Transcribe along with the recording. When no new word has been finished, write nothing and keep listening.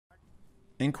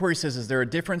Inquiry says, is there a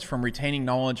difference from retaining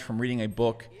knowledge from reading a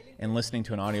book and listening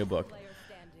to an audiobook?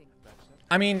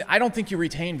 I mean, I don't think you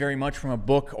retain very much from a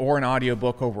book or an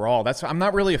audiobook overall. I'm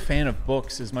not really a fan of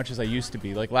books as much as I used to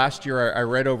be. Like last year, I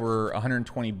read over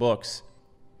 120 books.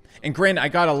 And granted, I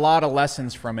got a lot of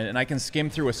lessons from it, and I can skim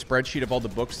through a spreadsheet of all the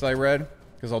books that I read,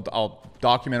 because I'll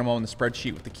document them all in the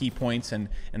spreadsheet with the key points and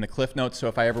the cliff notes. So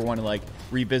if I ever want to like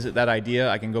revisit that idea,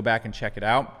 I can go back and check it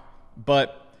out.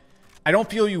 But I don't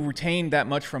feel you retain that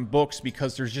much from books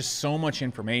because there's just so much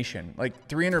information. Like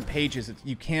 300 pages,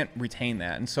 you can't retain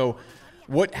that. And so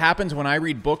what happens when I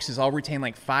read books is I'll retain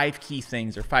like 5 key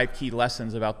things or 5 key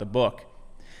lessons about the book.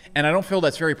 And I don't feel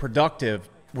that's very productive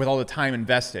with all the time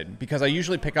invested, because I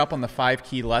usually pick up on the 5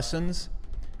 key lessons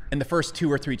in the first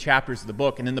 2 or 3 chapters of the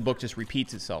book, and then the book just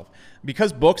repeats itself.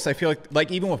 Because books, I feel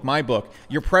like even with my book,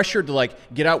 you're pressured to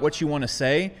like get out what you want to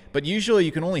say, but usually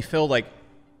you can only fill like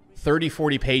 30,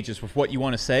 40 pages with what you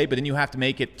want to say, but then you have to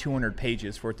make it 200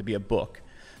 pages for it to be a book.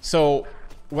 So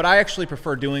what I actually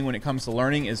prefer doing when it comes to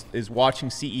learning is watching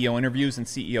CEO interviews and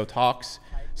CEO talks.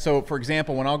 So for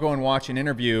example, when I'll go and watch an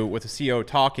interview with a CEO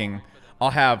talking,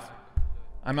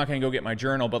 I'm not going to go get my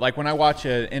journal, but like when I watch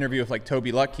an interview with like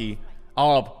Toby Lutke,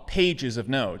 I'll have pages of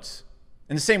notes.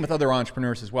 And the same with other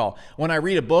entrepreneurs as well. When I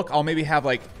read a book, I'll maybe have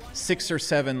like 6 or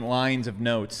 7 lines of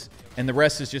notes, and the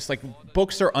rest is just like,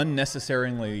 books are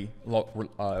unnecessarily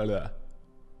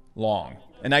long.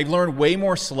 And I learned way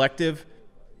more selective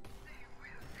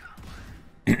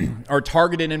or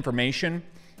targeted information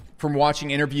from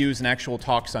watching interviews and actual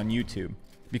talks on YouTube.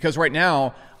 Because right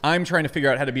now, I'm trying to figure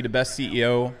out how to be the best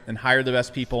CEO and hire the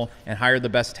best people and hire the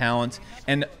best talent.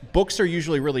 And books are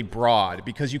usually really broad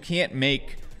because you can't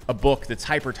make a book that's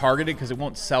hyper-targeted because it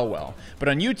won't sell well. But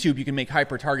on YouTube, you can make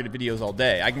hyper-targeted videos all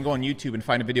day. I can go on YouTube and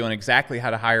find a video on exactly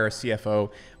how to hire a CFO,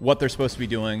 what they're supposed to be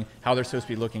doing, how they're supposed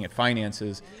to be looking at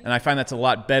finances. And I find that's a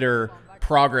lot better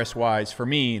progress-wise for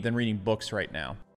me than reading books right now.